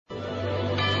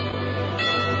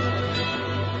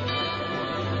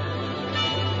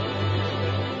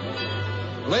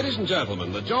Ladies and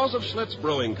gentlemen, the Joseph Schlitz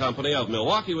Brewing Company of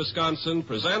Milwaukee, Wisconsin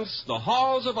presents The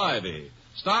Halls of Ivy,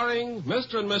 starring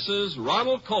Mr. and Mrs.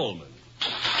 Ronald Coleman.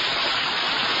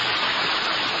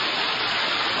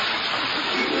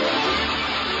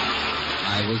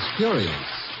 I was curious.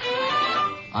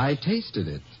 I tasted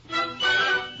it.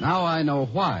 Now I know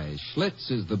why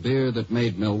Schlitz is the beer that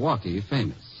made Milwaukee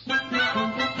famous.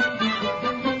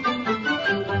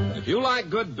 If you like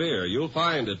good beer, you'll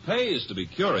find it pays to be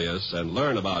curious and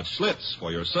learn about Schlitz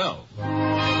for yourself. Now,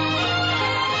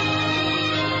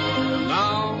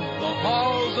 The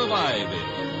Halls of Ivy.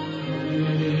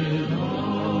 In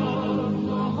all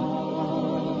the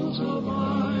halls of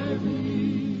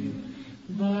ivy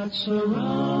that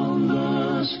surround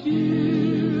us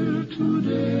here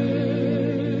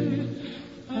today,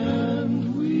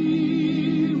 and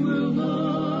we will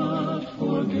not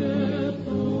forget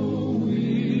though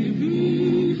we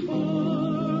be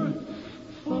far,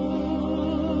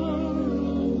 far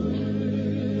away.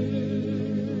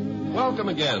 Welcome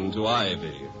again to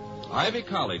Ivy. Ivy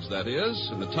College, that is,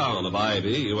 in the town of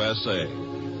Ivy, USA.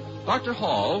 Dr.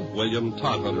 Hall, William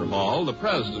Todhunter Hall, the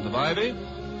president of Ivy,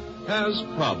 has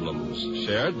problems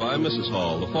shared by Mrs.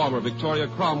 Hall, the former Victoria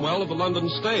Cromwell of the London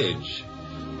stage.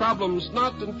 Problems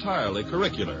not entirely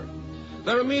curricular.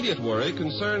 Their immediate worry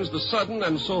concerns the sudden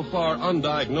and so far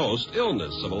undiagnosed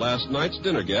illness of a last night's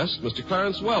dinner guest, Mr.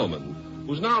 Clarence Wellman,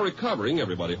 who's now recovering,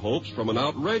 everybody hopes, from an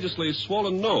outrageously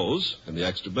swollen nose in the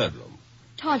extra bedroom.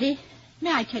 Toddy,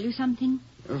 may I tell you something?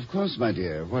 Of course, my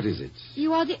dear. What is it?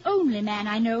 You are the only man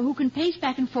I know who can pace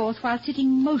back and forth while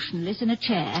sitting motionless in a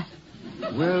chair.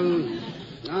 Well,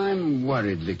 I'm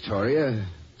worried, Victoria.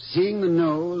 Seeing the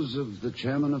nose of the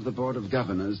chairman of the Board of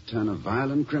Governors turn a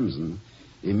violent crimson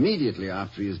immediately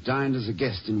after he has dined as a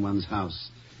guest in one's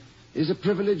house is a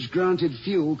privilege granted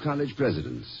few college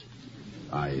presidents.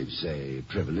 I say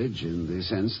privilege in the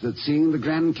sense that seeing the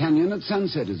Grand Canyon at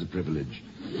sunset is a privilege.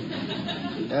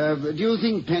 Do you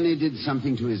think Penny did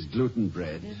something to his gluten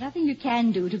bread? There's nothing you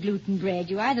can do to gluten bread.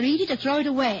 You either eat it or throw it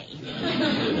away.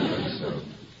 So.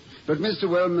 But Mr.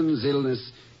 Wellman-s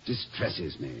illness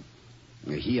distresses me.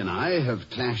 He and I have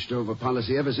clashed over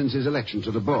policy ever since his election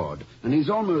to the board, and he's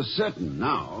almost certain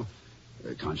now,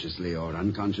 consciously or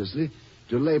unconsciously,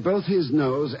 to lay both his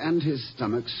nose and his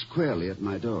stomach squarely at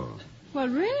my door. Well,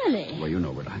 really? Well, you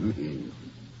know what I mean.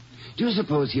 Do you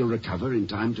suppose he'll recover in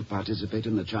time to participate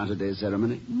in the Charter Day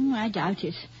ceremony? I doubt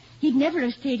it. He'd never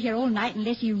have stayed here all night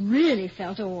unless he really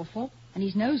felt awful, and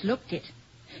his nose looked it.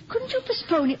 Couldn't you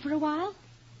postpone it for a while?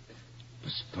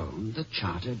 Postpone the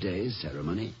Charter Day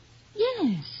ceremony?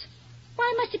 Yes.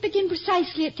 Why must it begin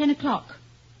precisely at 10 o'clock?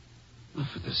 Well,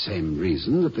 for the same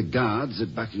reason that the guards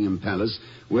at Buckingham Palace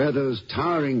wear those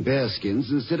towering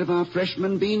bearskins instead of our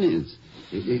freshman beanies.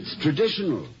 It's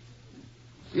traditional.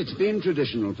 It's been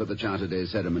traditional for the Charter Day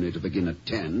ceremony to begin at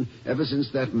 10 ever since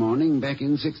that morning back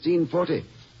in 1640,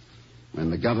 when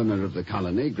the governor of the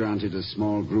colony granted a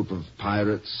small group of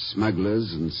pirates,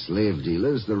 smugglers, and slave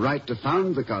dealers the right to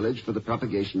found the college for the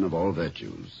propagation of all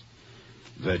virtues.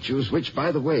 Virtues which,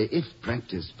 by the way, if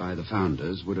practiced by the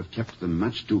founders, would have kept them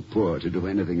much too poor to do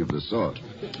anything of the sort.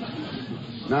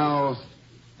 Now,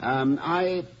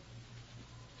 I...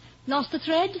 Lost the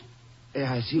thread?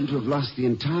 I seem to have lost the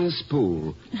entire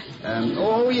spool.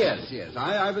 Yes.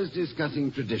 I was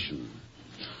discussing tradition.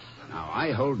 Now,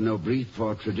 I hold no brief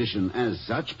for tradition as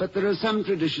such, but there are some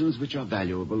traditions which are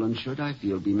valuable and should, I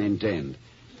feel, be maintained.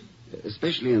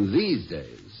 Especially in these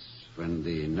days, when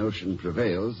the notion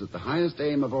prevails that the highest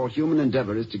aim of all human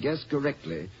endeavor is to guess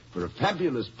correctly, for a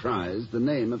fabulous prize, the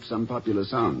name of some popular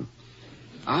song.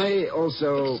 I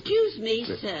also... Excuse me,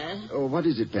 sir. Oh, what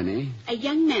is it, Penny? A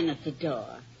young man at the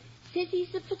door. Says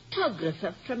he's a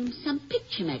photographer from some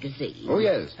picture magazine. Oh,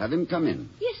 yes. Have him come in.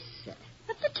 Yes, sir.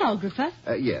 A photographer?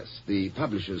 Yes. The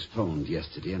publishers phoned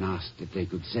yesterday and asked if they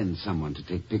could send someone to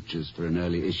take pictures for an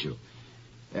early issue.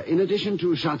 In addition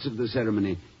to shots of the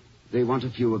ceremony, they want a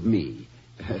few of me.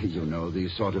 You know, the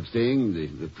sort of thing,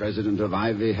 the president of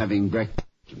Ivy having breakfast,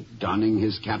 donning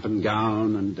his cap and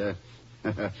gown, and...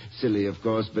 silly, of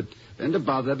course, and a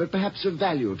bother, but perhaps of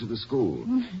value to the school.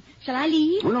 Shall I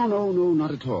leave? Oh, no, not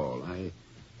at all.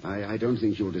 I don't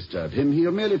think you'll disturb him.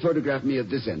 He'll merely photograph me at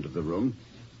this end of the room.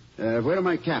 Where are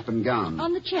my cap and gown?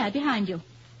 On the chair behind you.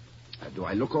 Do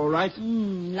I look all right?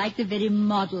 Like the very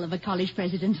model of a college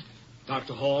president.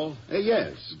 Dr. Hall?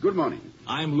 Yes, good morning.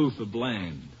 I'm Luther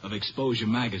Bland of Exposure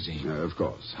Magazine. Of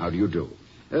course. How do you do?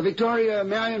 Victoria,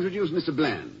 may I introduce Mr.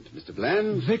 Bland? Mr.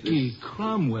 Bland? Vicky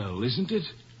Cromwell, isn't it?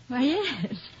 Why,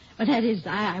 yes. But that is,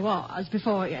 I was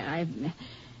before.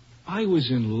 I was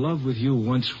in love with you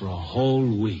once for a whole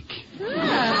week.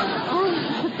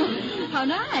 How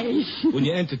how nice. When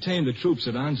you entertained the troops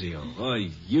at Anzio. Oh,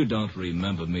 you don't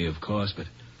remember me, of course, but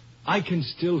I can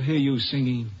still hear you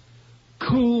singing,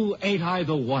 "Cool ain't I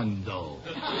the one, though."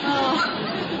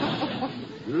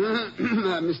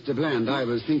 Mr. Bland, I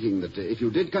was thinking that if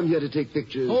you did come here to take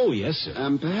pictures... Oh, yes, sir.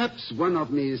 Perhaps one of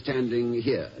me is standing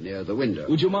here, near the window.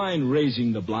 Would you mind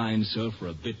raising the blind, sir, for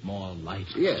a bit more light?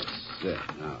 Yes, sir.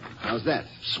 Now, how's that?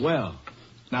 Swell.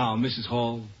 Now, Mrs.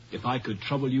 Hall, if I could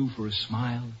trouble you for a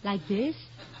smile. Like this?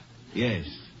 Yes.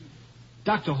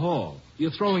 Dr. Hall,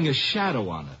 you're throwing a shadow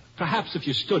on her. Perhaps if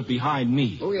you stood behind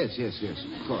me. Oh, yes,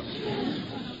 of course.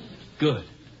 Good.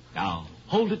 Now,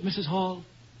 hold it, Mrs. Hall.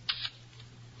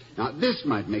 Now, this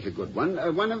might make a good one.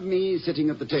 One of me sitting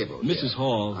at the table. Mrs. Here.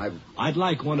 Hall, I'd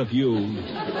like one of you...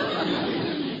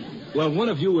 Well, one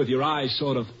of you with your eyes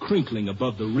sort of crinkling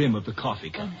above the rim of the coffee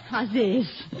cup. How's this?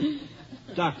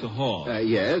 Dr. Hall.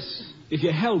 Yes? If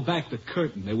you held back the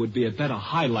curtain, there would be a better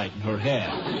highlight in her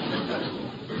hair.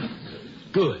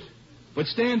 Good. But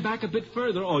stand back a bit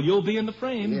further or you'll be in the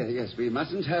frame. Yes, we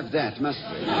mustn't have that, must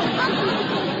we?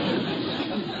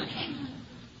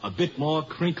 A bit more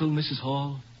crinkle, Mrs.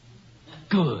 Hall.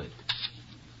 Good.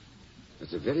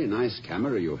 It's a very nice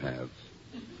camera you have.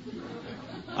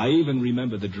 I even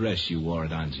remember the dress you wore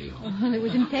at Anzio. Well, it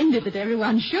was intended that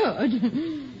everyone should.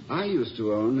 I used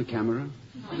to own a camera.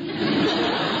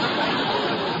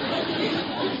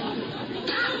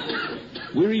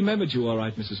 We remembered you all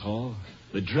right, Mrs. Hall.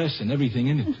 The dress and everything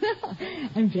in it.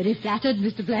 I'm very flattered,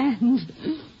 Mr. Bland.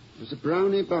 It was a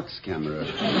Brownie box camera.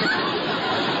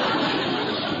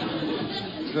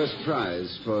 First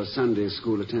prize for Sunday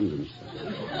school attendance.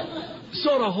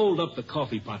 Sort of hold up the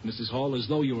coffee pot, Mrs. Hall, as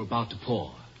though you were about to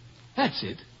pour. That's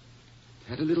it.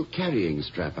 Had a little carrying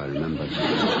strap, I remember.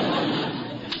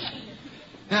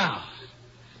 Now,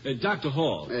 Dr.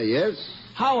 Hall. Yes?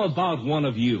 How about one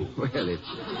of you? Well,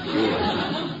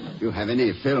 if you have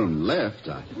any film left,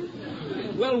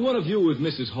 Well, one of you with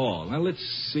Mrs. Hall. Now, let's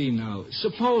see now.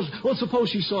 Suppose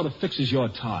she sort of fixes your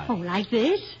tie. Oh, like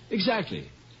this? Exactly.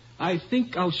 I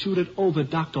think I'll shoot it over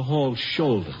Dr. Hall's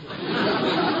shoulder.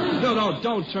 No,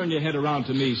 don't turn your head around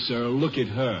to me, sir. Look at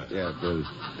her. Yeah, well,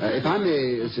 if I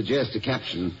may suggest a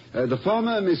caption, the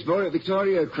former Miss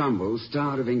Victoria Crumble,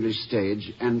 star of English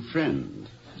stage, and friend.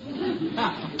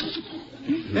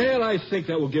 Well, I think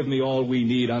that will give me all we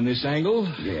need on this angle.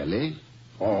 Really?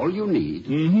 All you need?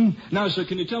 Mm-hmm. Now, sir,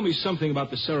 can you tell me something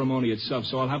about the ceremony itself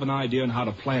so I'll have an idea on how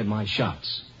to plan my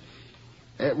shots?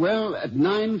 Well, at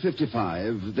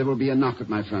 9:55, there will be a knock at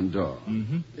my front door.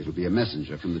 Mm-hmm. It'll be a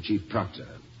messenger from the chief proctor.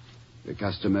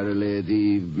 Customarily,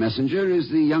 the messenger is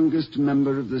the youngest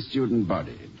member of the student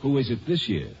body. Who is it this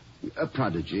year? A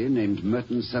prodigy named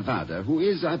Merton Savada, who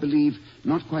is, I believe,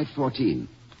 not quite 14.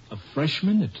 A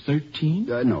freshman at 13?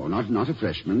 No, not a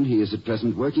freshman. He is at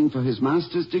present working for his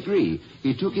master's degree.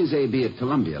 He took his A.B. at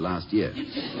Columbia last year.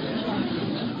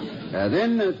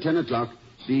 Then, at 10 o'clock,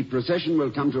 the procession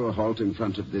will come to a halt in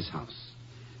front of this house.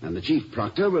 And the chief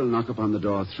proctor will knock upon the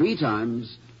door 3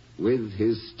 times with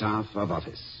his staff of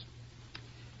office.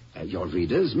 Your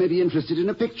readers may be interested in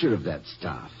a picture of that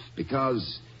staff,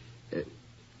 because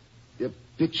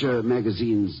picture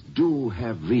magazines do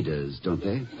have readers, don't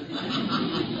they?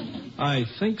 I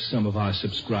think some of our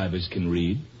subscribers can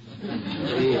read.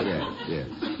 Yes.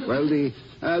 Well,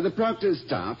 the proctor's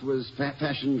staff was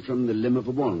fashioned from the limb of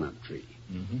a walnut tree.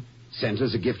 Mm-hmm. Sent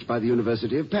as a gift by the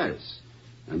University of Paris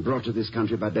and brought to this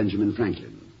country by Benjamin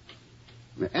Franklin.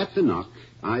 At the knock,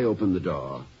 I open the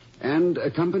door and,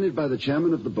 accompanied by the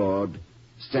chairman of the board,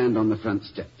 stand on the front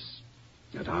steps.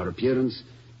 At our appearance,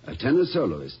 a tenor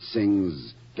soloist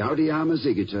sings Gaudium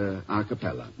Esigiter a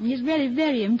cappella. It's really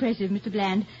very impressive, Mr.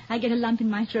 Bland. I get a lump in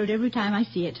my throat every time I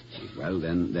see it. Well,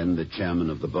 then the chairman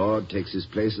of the board takes his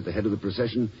place at the head of the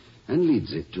procession and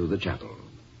leads it to the chapel.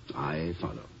 I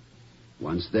follow.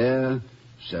 Once there,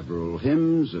 several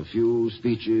hymns, a few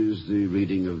speeches, the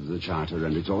reading of the charter,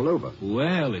 and it's all over.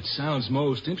 Well, it sounds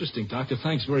most interesting, Doctor.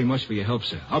 Thanks very much for your help,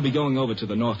 sir. I'll be going over to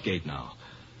the North Gate now.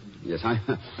 Yes, I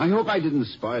hope I didn't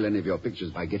spoil any of your pictures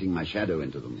by getting my shadow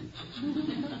into them.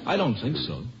 I don't think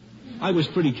so. I was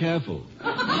pretty careful.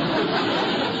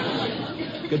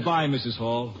 Goodbye, Mrs.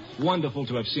 Hall. Wonderful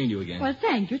to have seen you again. Well,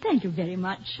 thank you very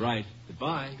much. Right.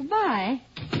 Goodbye. Goodbye.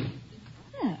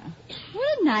 Oh,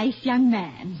 what a nice young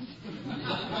man.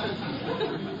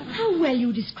 How well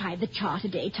you describe the charter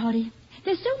day, Toddy.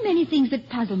 There's so many things that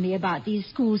puzzle me about these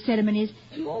school ceremonies.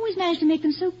 You always manage to make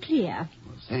them so clear.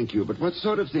 Well, thank you, but what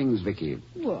sort of things, Vicky?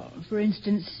 Well, for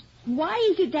instance, why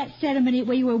is it that ceremony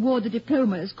where you award the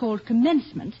diplomas called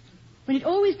commencement when it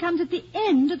always comes at the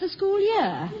end of the school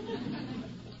year?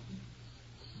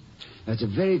 That's a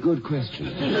very good question.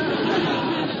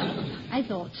 I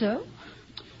thought so.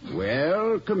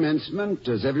 Well, commencement,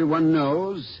 as everyone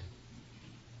knows.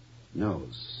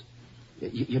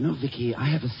 You know, Vicky, I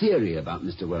have a theory about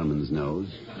Mr. Wellman's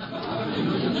nose.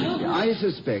 I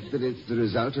suspect that it's the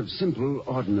result of simple,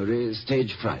 ordinary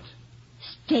stage fright.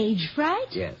 Stage fright?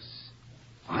 Yes.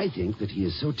 I think that he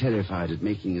is so terrified at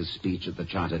making his speech at the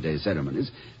Charter Day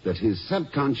ceremonies that his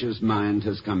subconscious mind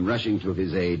has come rushing to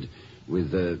his aid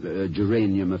with a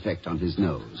geranium effect on his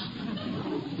nose.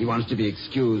 He wants to be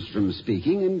excused from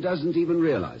speaking and doesn't even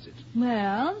realize it.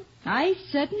 Well, I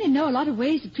certainly know a lot of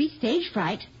ways to treat stage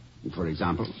fright. For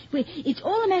example? Well, it's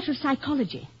all a matter of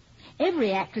psychology.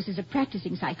 Every actress is a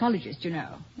practicing psychologist, you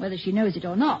know, whether she knows it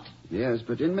or not. Yes,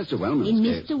 but in Mr. Wellman's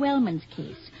case... In Mr. Wellman's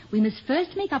case, we must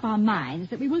first make up our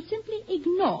minds that we will simply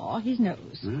ignore his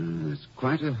nose. That's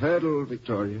quite a hurdle,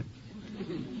 Victoria.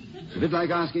 It's a bit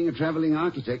like asking a traveling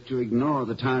architect to ignore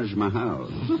the Taj Mahal.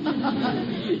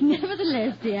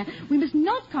 Nevertheless, dear, we must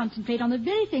not concentrate on the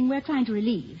very thing we're trying to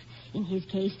relieve. In his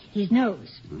case, his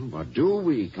nose. Well, what do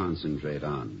we concentrate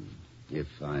on? If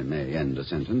I may end a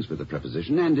sentence with a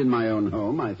preposition, and in my own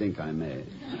home, I think I may.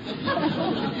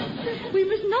 We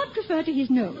must not refer to his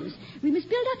nose. We must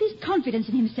build up his confidence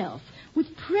in himself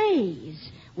with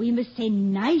praise. We must say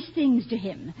nice things to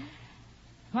him.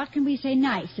 What can we say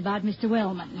nice about Mr.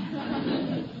 Wellman?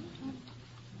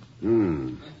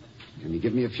 Can you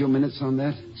give me a few minutes on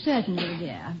that? Certainly,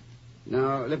 dear.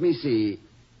 Now, let me see.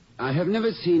 I have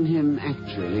never seen him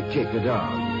actually kick a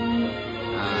dog.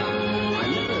 I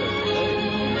never...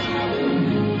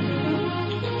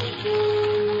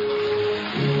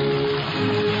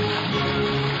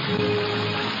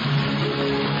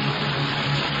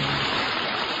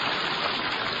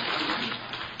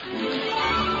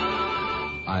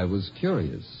 I was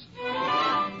curious.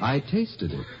 I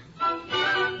tasted it.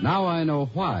 Now I know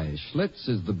why Schlitz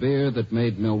is the beer that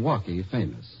made Milwaukee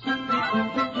famous.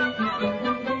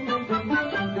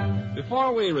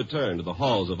 Before we return to the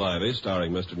halls of Ivy,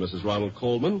 starring Mr. and Mrs. Ronald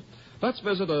Coleman, let's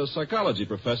visit a psychology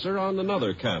professor on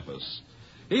another campus.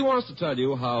 He wants to tell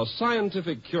you how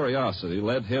scientific curiosity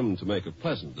led him to make a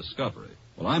pleasant discovery.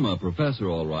 Well, I'm a professor,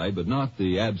 all right, but not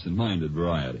the absent-minded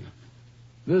variety.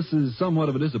 This is somewhat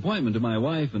of a disappointment to my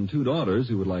wife and 2 daughters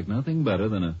who would like nothing better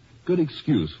than a good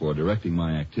excuse for directing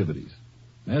my activities.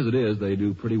 As it is, they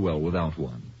do pretty well without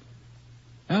one.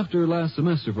 After last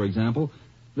semester, for example,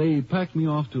 they packed me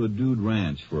off to a dude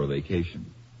ranch for a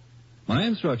vacation. My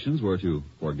instructions were to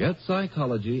forget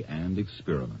psychology and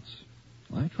experiments.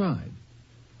 I tried.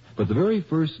 But the very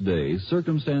first day,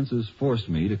 circumstances forced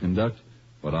me to conduct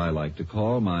what I like to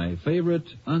call my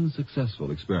favorite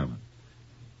unsuccessful experiment.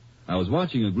 I was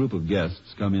watching a group of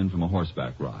guests come in from a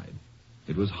horseback ride.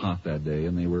 It was hot that day,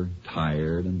 and they were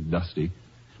tired and dusty,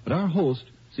 but our host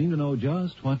seemed to know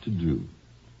just what to do.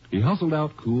 He hustled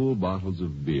out cool bottles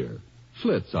of beer.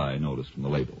 Schlitz, I noticed from the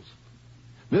labels.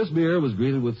 This beer was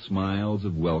greeted with smiles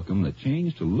of welcome that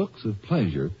changed to looks of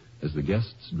pleasure as the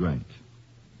guests drank.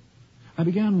 I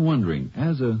began wondering,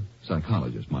 as a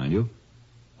psychologist, mind you,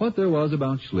 what there was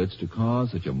about Schlitz to cause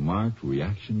such a marked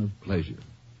reaction of pleasure.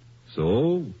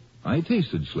 So I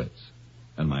tasted Schlitz,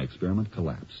 and my experiment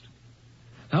collapsed.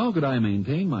 How could I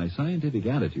maintain my scientific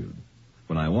attitude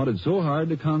when I wanted so hard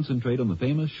to concentrate on the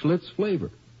famous Schlitz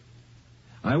flavor?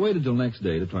 I waited till next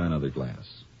day to try another glass,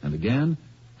 and again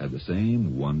had the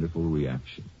same wonderful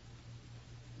reaction.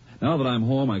 Now that I'm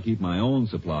home, I keep my own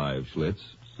supply of Schlitz.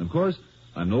 Of course,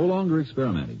 I'm no longer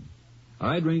experimenting.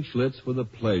 I drink Schlitz for the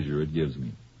pleasure it gives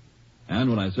me. And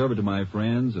when I serve it to my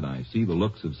friends and I see the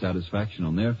looks of satisfaction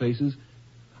on their faces,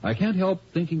 I can't help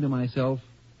thinking to myself,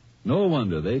 no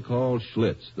wonder they call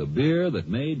Schlitz the beer that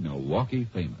made Milwaukee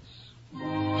famous.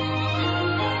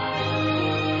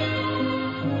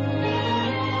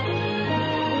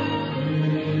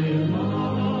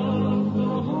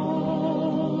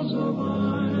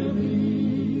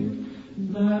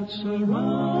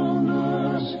 Surround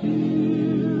us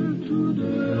here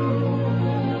today.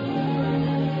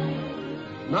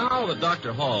 Now that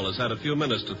Dr. Hall has had a few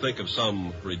minutes to think of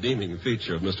some redeeming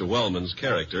feature of Mr. Wellman's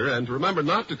character and to remember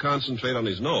not to concentrate on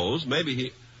his nose, maybe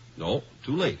he... No,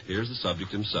 too late. Here's the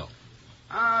subject himself.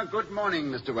 Good morning,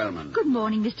 Mr. Wellman. Good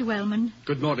morning, Mr. Wellman.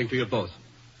 Good morning to you both.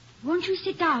 Won't you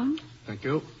sit down? Thank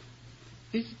you.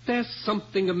 Is there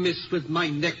something amiss with my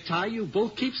necktie? You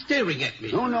both keep staring at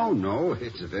me. No.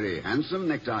 It's a very handsome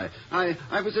necktie. I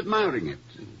was admiring it.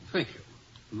 Thank you.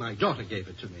 My daughter gave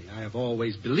it to me. I have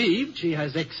always believed she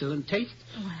has excellent taste.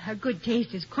 Oh, her good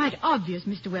taste is quite obvious,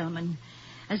 Mr. Wellman.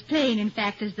 As plain, in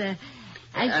fact, as the...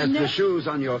 As the shoes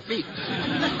on your feet.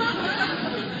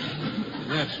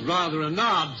 That's rather an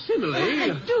odd simile.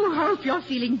 I do hope you're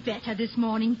feeling better this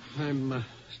morning. I'm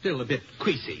still a bit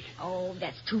queasy. Oh,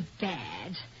 that's too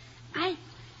bad. I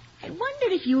wonder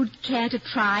if you'd care to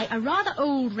try a rather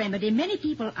old remedy many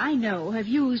people I know have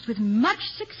used with much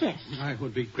success. I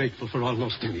would be grateful for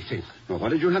almost anything. Well, what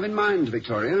did you have in mind,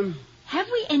 Victoria? Have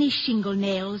we any shingle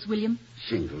nails, William?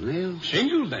 Shingle nails?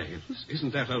 Shingle nails?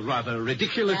 Isn't that a rather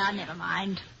ridiculous... Never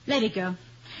mind. Let it go.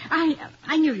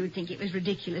 I knew you'd think it was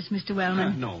ridiculous, Mr.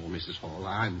 Wellman. No, Mrs. Hall,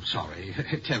 I'm sorry.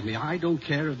 Tell me, I don't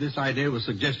care if this idea was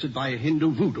suggested by a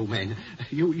Hindu voodoo man.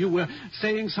 You were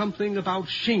saying something about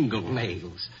shingle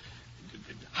nails.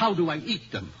 How do I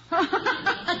eat them?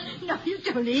 No, you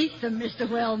don't eat them, Mr.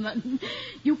 Wellman.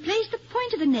 You place the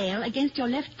point of the nail against your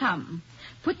left thumb,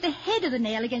 put the head of the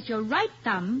nail against your right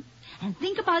thumb, and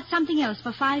think about something else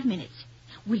for 5 minutes.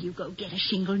 Will you go get a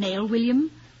shingle nail,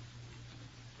 William?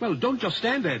 Well, don't just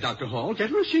stand there, Dr. Hall. Get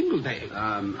her a shingle nail.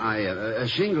 A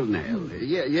shingle nail?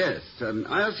 Yes.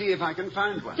 I'll see if I can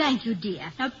find one. Thank you,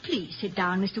 dear. Now, please sit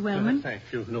down, Mr. Wellman. Thank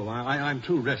you. No, I'm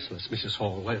too restless, Mrs.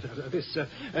 Hall. This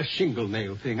shingle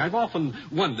nail thing. I've often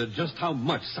wondered just how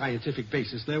much scientific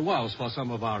basis there was for some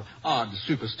of our odd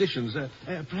superstitions.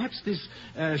 Perhaps this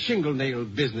shingle nail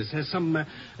business has some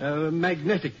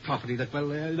magnetic property that,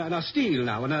 now steel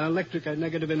now, and electric,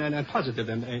 negative and positive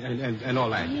and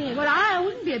all that. Yeah, well, I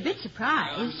wouldn't be a bit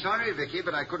surprised. I'm sorry, Vicky,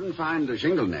 but I couldn't find a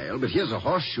shingle nail. But here's a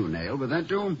horseshoe nail. Would that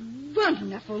do?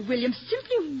 Wonderful, William.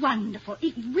 Simply wonderful.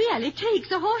 It really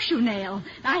takes a horseshoe nail.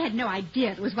 I had no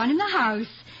idea there was one in the house.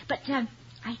 But I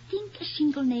think a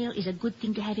shingle nail is a good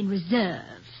thing to have in reserve,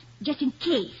 just in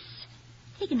case.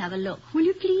 Take another look, will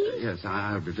you, please? Yes,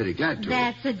 I'll be very glad to.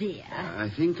 That's a dear. I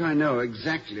think I know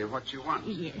exactly what you want.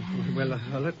 Yeah. Well,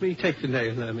 let me take the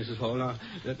nail, Mrs. Hall.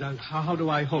 How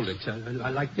do I hold it?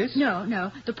 Like this?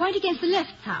 No. The point against the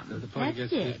left thumb. The point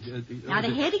That's against it. Now, the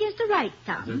head against the right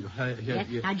thumb.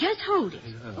 Now, just hold it.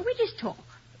 We just talk.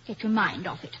 Get your mind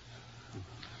off it.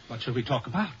 What shall we talk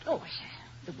about? Oh,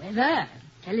 the weather,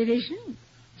 television,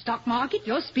 stock market,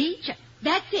 your speech.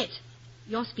 That's it.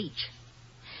 Your speech.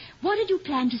 What did you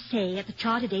plan to say at the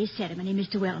Charter Day ceremony,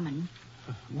 Mr. Wellman?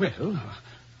 Well,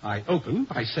 I open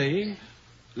by saying,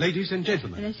 ladies and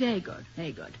gentlemen. That's very good,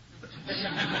 very good.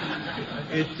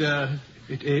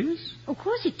 It is? Of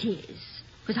course it is.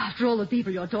 Because after all, the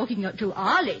people you're talking to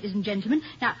are ladies and gentlemen.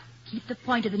 Now, keep the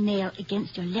point of the nail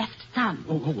against your left thumb.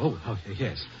 Oh,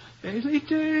 yes.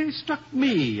 It struck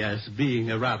me as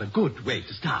being a rather good way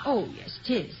to start. Oh, yes,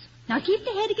 it is. Now, keep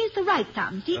the head against the right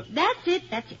thumb. See, that's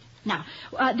it. Now,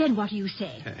 then what do you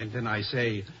say? And then I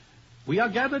say, we are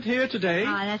gathered here today.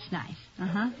 Ah, that's nice.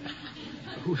 Uh-huh.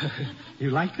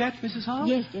 You like that, Mrs. Hall?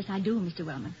 Yes, I do, Mr.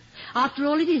 Wellman. After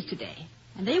all, it is today,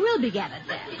 and they will be gathered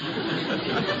there.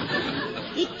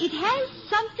 It has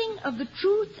something of the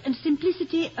truth and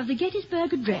simplicity of the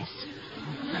Gettysburg Address.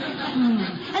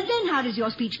 And then how does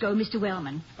your speech go, Mr.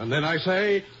 Wellman? And then I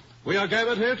say, we are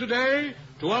gathered here today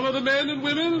to honor the men and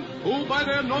women who, by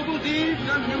their noble deeds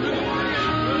and humility...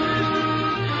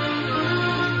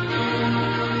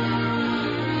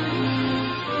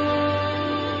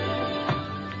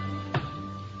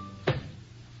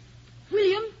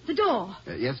 William, the door.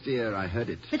 Yes, dear, I heard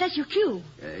it. But that's your cue.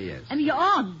 Yes. I mean, you're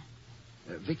on.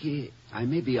 Vicky, I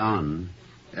may be on,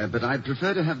 but I'd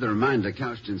prefer to have the reminder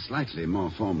couched in slightly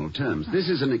more formal terms. This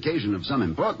is an occasion of some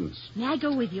importance. May I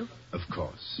go with you? Of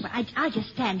course. Well, I'll just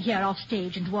stand here off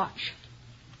stage and watch.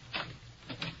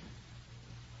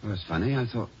 Oh, that's funny, I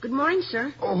thought. Good morning,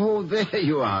 sir. Oh, there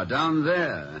you are, down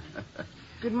there.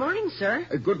 Good morning, sir.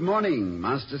 Good morning,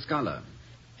 Master Scholar.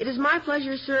 It is my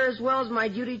pleasure, sir, as well as my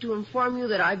duty to inform you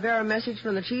that I bear a message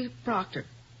from the chief proctor.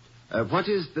 What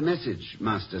is the message,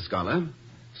 Master Scholar?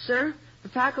 Sir, the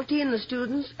faculty and the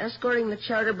students escorting the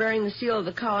charter bearing the seal of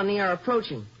the colony are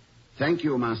approaching. Thank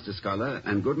you, Master Scholar,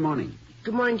 and good morning.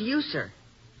 Good morning to you, sir.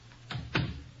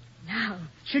 Now,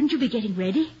 shouldn't you be getting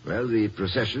ready? Well, the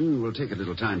procession will take a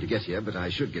little time to get here, but I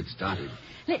should get started.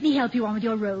 Let me help you on with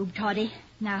your robe, Toddy.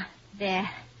 Now, there.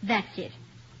 That's it.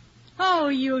 Oh,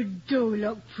 you do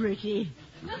look pretty.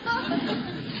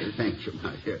 Thank you,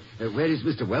 my dear. Where is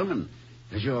Mr. Wellman?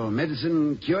 Has your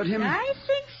medicine cured him? I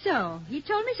think so. He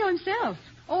told me so himself.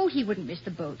 Oh, he wouldn't miss the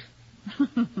boat.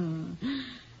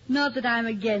 Not that I'm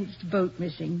against boat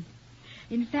missing.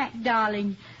 In fact,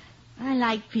 darling, I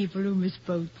like people who miss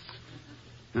boats.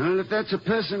 Well, if that's a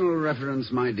personal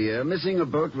reference, my dear, missing a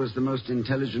boat was the most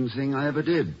intelligent thing I ever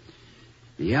did.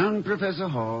 The young Professor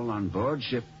Hall on board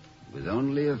ship, with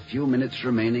only a few minutes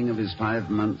remaining of his 5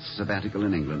 months sabbatical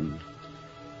in England.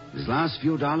 His last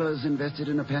few dollars invested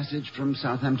in a passage from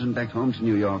Southampton back home to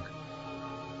New York.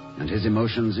 and his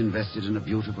emotions invested in a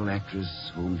beautiful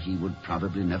actress whom he would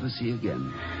probably never see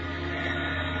again.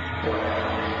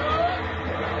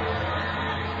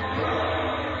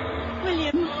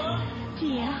 William,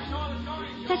 dear,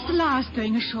 that's the last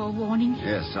going ashore warning.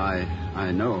 Yes,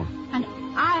 I know. And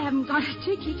I haven't got a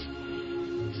ticket.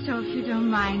 So if you don't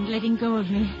mind letting go of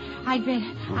me, I'd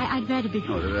better be...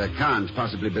 No, that can't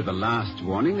possibly be the last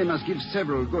warning. They must give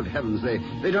several. Good heavens, they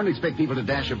don't expect people to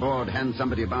dash aboard, hand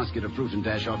somebody a basket of fruit and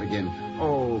dash off again.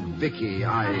 Oh, Vicky,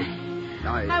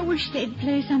 I wish they'd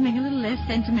play something a little less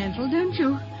sentimental, don't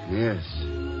you? Yes.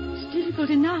 It's difficult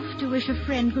enough to wish a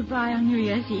friend goodbye on New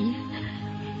Year's Eve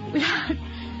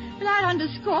without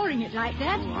underscoring it like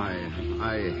that. Oh,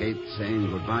 I hate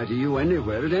saying goodbye to you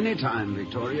anywhere at any time,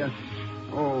 Victoria.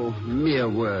 Oh, mere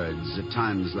words at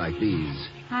times like these.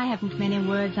 I haven't many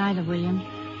words either, William.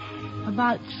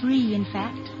 About 3, in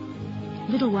fact.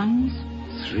 Little ones.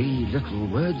 3 little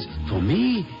words? For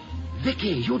me?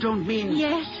 Vicky, you don't mean...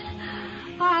 Yes.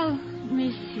 I'll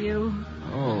miss you.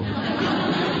 Oh.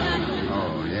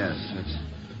 Oh, yes.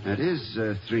 That is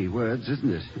 3 words,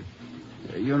 isn't it?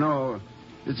 You know,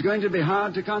 it's going to be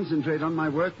hard to concentrate on my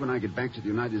work when I get back to the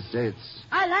United States.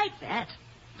 I like that.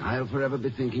 I'll forever be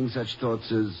thinking such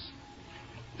thoughts as,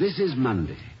 this is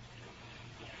Monday.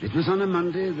 It was on a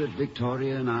Monday that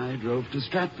Victoria and I drove to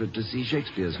Stratford to see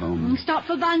Shakespeare's home. Stop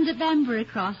for buns at Banbury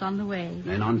Cross on the way.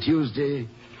 Then on Tuesday,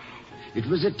 it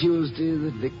was a Tuesday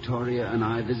that Victoria and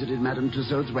I visited Madame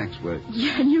Tussaud's waxworks.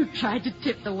 Yeah, and you tried to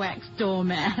tip the wax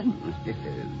doorman.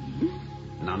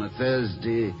 And on a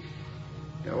Thursday,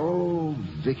 oh,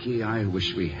 Vicky, I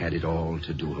wish we had it all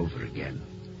to do over again.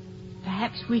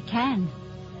 Perhaps we can.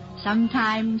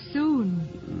 Sometime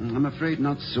soon. I'm afraid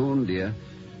not soon, dear.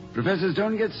 Professors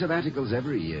don't get sabbaticals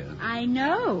every year. I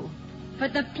know.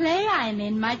 But the play I'm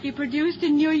in might be produced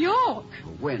in New York.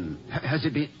 When? Has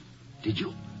it been... Did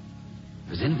you...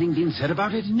 Has anything been said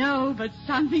about it? No, but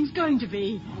something's going to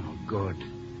be. Oh, good.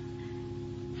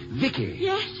 Vicky.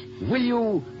 Yes? Will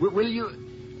you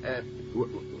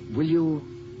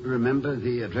remember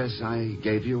the address I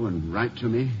gave you and write to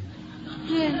me?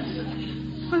 Yes.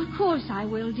 Of course I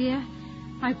will, dear.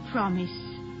 I promise.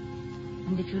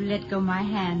 And if you let go my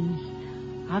hands,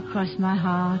 I'll cross my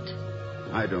heart.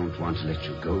 I don't want to let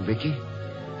you go, Vicky.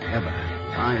 Ever.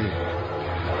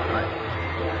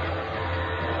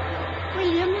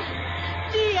 William,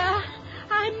 dear,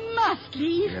 I must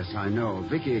leave. Yes, I know.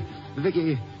 Vicky,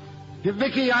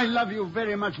 I love you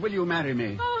very much. Will you marry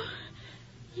me? Oh,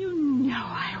 you know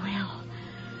I will.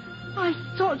 I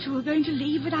thought you were going to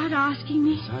leave without asking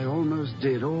me. Yes, I almost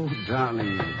did. Oh,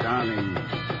 darling.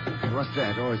 What's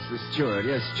that? Oh, it's the steward.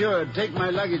 Yes, steward, take my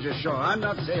luggage ashore. I'm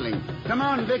not sailing. Come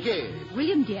on, Vicky.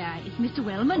 William, dear, it's Mr.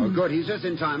 Wellman. Oh, good. He's just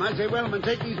in time. I say, Wellman,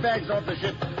 take these bags off the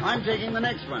ship. I'm taking the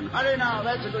next one. Hurry now.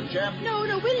 That's a good chap. No,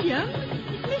 William.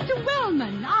 It's Mr.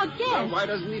 Wellman, our guest. Well, why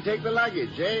doesn't he take the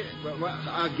luggage, eh? Well,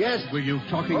 our guest. Were you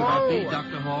talking about me,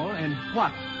 Dr. Hall? And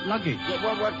what? Luggage?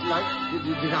 What luggage?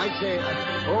 Did I say...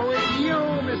 Oh, it's you,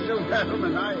 Mr.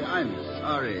 Wellman. I'm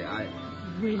sorry.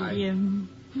 William,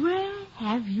 where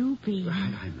have you been?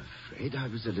 I'm afraid I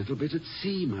was a little bit at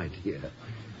sea, my dear.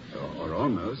 Or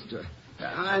almost.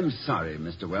 I'm sorry,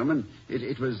 Mr. Wellman.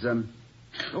 It was...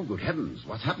 Oh, good heavens.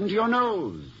 What's happened to your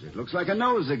nose? It looks like a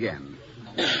nose again.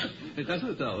 It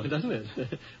doesn't, though, doesn't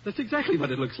it? That's exactly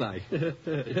what it looks like.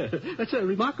 That's a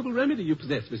remarkable remedy you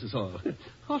possess, Mrs. Hall.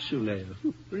 Horseshoe nail.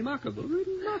 Remarkable,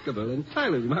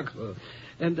 entirely remarkable.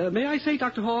 And may I say,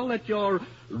 Dr. Hall, that your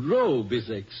robe is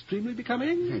extremely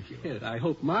becoming? Thank you. Yes, I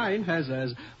hope mine has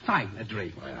as fine a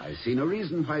drape. Well, I see no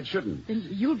reason why it shouldn't. Then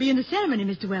you'll be in the ceremony,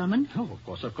 Mr. Wellman. Oh,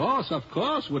 of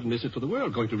course. Wouldn't miss it for the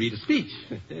world. Going to read a speech.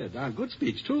 Yeah, darn good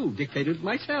speech, too. Dictated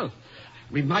myself.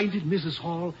 Reminded Mrs.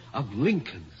 Hall of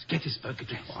Lincoln's Gettysburg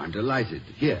Address. Oh, I'm delighted.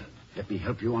 Here, let me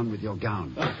help you on with your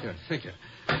gown. Oh, yes, thank you.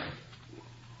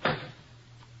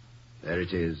 There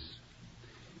it is.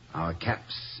 Our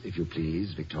caps, if you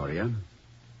please, Victoria.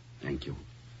 Thank you.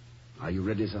 Are you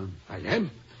ready, sir? I am.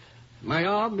 My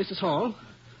arm, Mrs. Hall.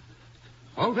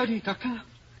 All ready, Doctor.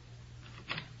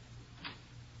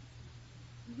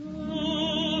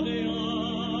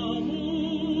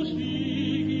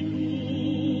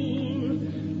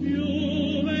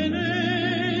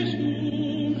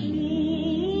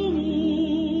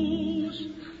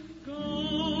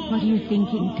 What are you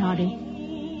thinking, Toddy?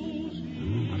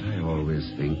 What I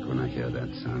always think when I hear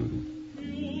that sound.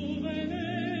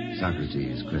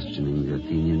 Socrates questioning the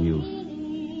Athenian youth.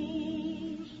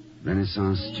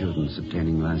 Renaissance students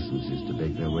obtaining licenses to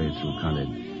beg their way through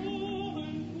college.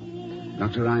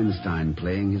 Dr. Einstein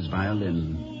playing his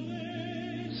violin.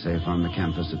 safe on the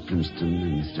campus at Princeton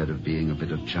instead of being a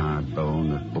bit of charred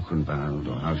bone at Buchenwald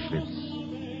or Auschwitz.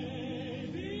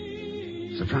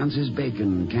 Sir Francis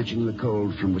Bacon catching the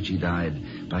cold from which he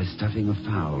died by stuffing a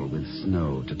fowl with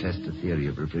snow to test the theory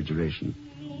of refrigeration.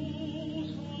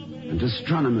 And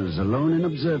astronomers alone in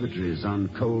observatories on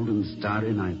cold and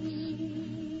starry nights.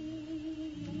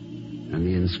 And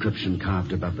the inscription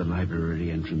carved above the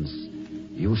library entrance,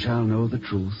 "You shall know the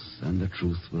truth, and the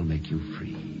truth will make you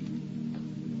free."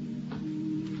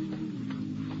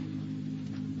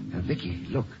 Vicky,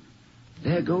 look.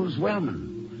 There goes Wellman.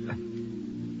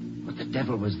 What the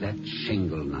devil was that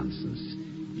shingle nonsense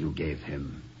you gave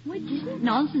him? Well, it isn't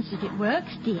nonsense if it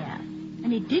works, dear.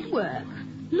 And it did work.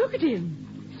 Look at him.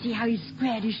 See how he's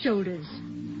squared his shoulders.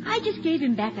 I just gave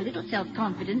him back a little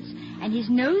self-confidence, and his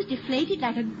nose deflated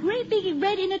like a great big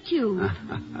red inner tube.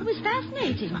 It was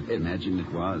fascinating. I imagine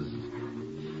it was.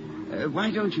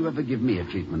 Why don't you ever give me a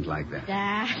treatment like that?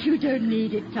 You don't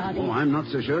need it, Toddy. Oh, I'm not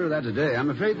so sure of that today. I'm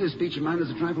afraid this speech of mine is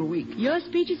a trifle weak. Your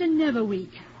speeches are never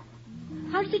weak.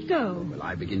 How does it go? Well,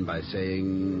 I begin by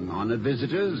saying honored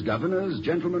visitors, governors,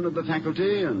 gentlemen of the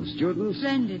faculty, and students.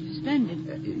 Splendid.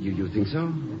 You think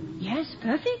so? Yes,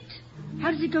 perfect.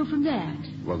 How does it go from there?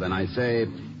 Well, then I say,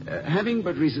 having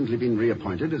but recently been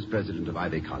reappointed as president of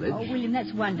Ivy College... Oh, William,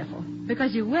 that's wonderful.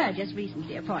 Because you were just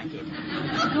recently appointed.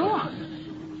 Go on.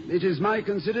 It is my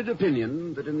considered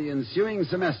opinion that in the ensuing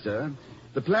semester,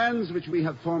 the plans which we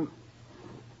have formed...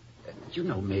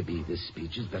 maybe this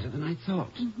speech is better than I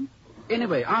thought. Mm-hmm.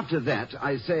 Anyway, after that,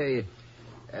 I say...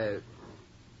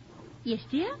 Yes,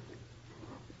 dear?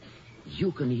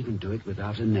 You can even do it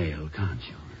without a nail, can't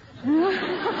you?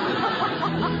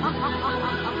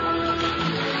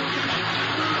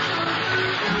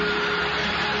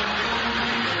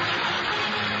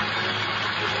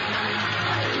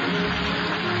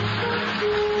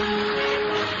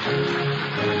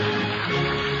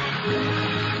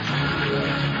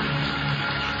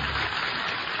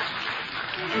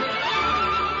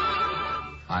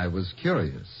 I was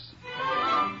curious.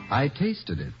 I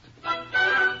tasted it.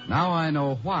 Now I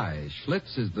know why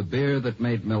Schlitz is the beer that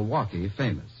made Milwaukee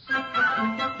famous.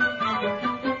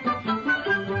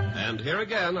 And here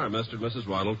again are Mr. and Mrs.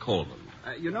 Ronald Coleman.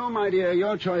 My dear,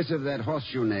 your choice of that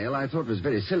horseshoe nail I thought was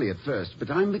very silly at first, but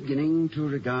I'm beginning to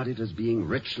regard it as being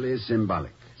richly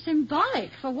symbolic.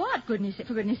 Symbolic? For what, for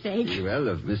goodness sake? Well,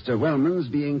 of Mr. Wellman-s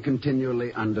being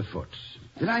continually underfoot.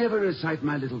 Did I ever recite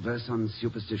my little verse on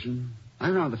superstition? I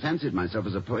rather fancied myself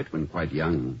as a poet when quite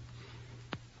young.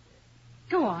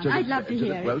 Go on, I'd love to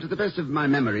hear it. Well, to the best of my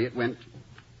memory, it went,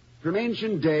 from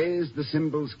ancient days the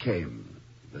symbols came.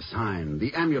 The sign,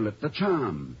 the amulet, the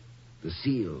charm, the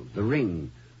seal, the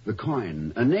ring, the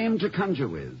coin, a name to conjure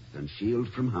with and shield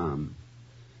from harm.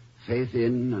 Faith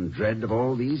in and dread of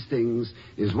all these things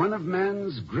is one of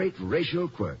man's great racial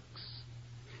quirks.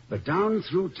 But down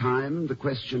through time the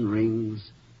question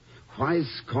rings, why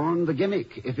scorn the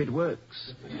gimmick if it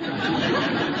works?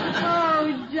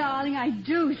 Oh, darling, I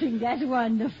do think that's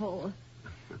wonderful.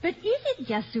 But is it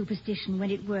just superstition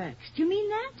when it works? Do you mean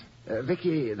that?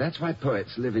 Vicky, that's why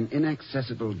poets live in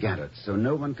inaccessible garrets, so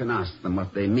no one can ask them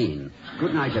what they mean.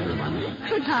 Good night, everyone.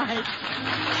 Good night.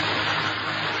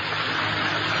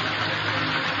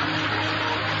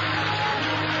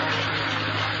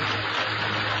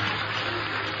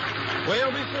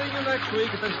 We'll be seeing you next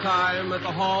week at this time at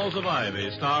the Halls of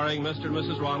Ivy, starring Mr. and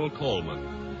Mrs. Ronald Coleman.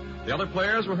 The other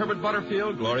players were Herbert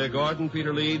Butterfield, Gloria Gordon,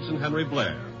 Peter Leeds, and Henry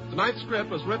Blair. Tonight's script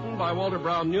was written by Walter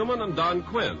Brown Newman and Don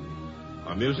Quinn.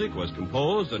 Our music was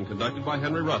composed and conducted by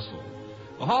Henry Russell.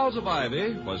 The Halls of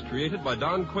Ivy was created by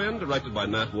Don Quinn, directed by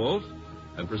Nat Wolf,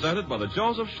 and presented by the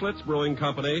Joseph Schlitz Brewing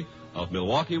Company of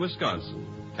Milwaukee, Wisconsin.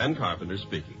 Ken Carpenter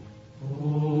speaking.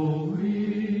 Oh,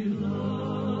 we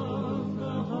love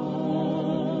the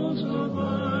halls of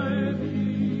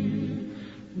ivy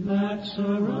that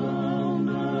surround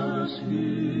us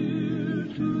here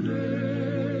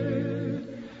today,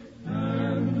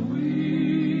 and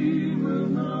we will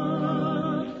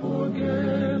not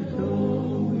forget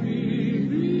though we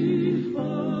be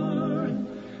far,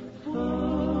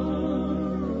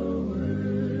 far away.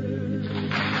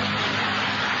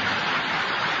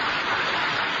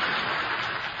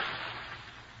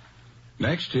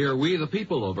 Next, hear We the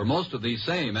People over most of these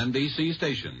same NBC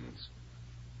stations.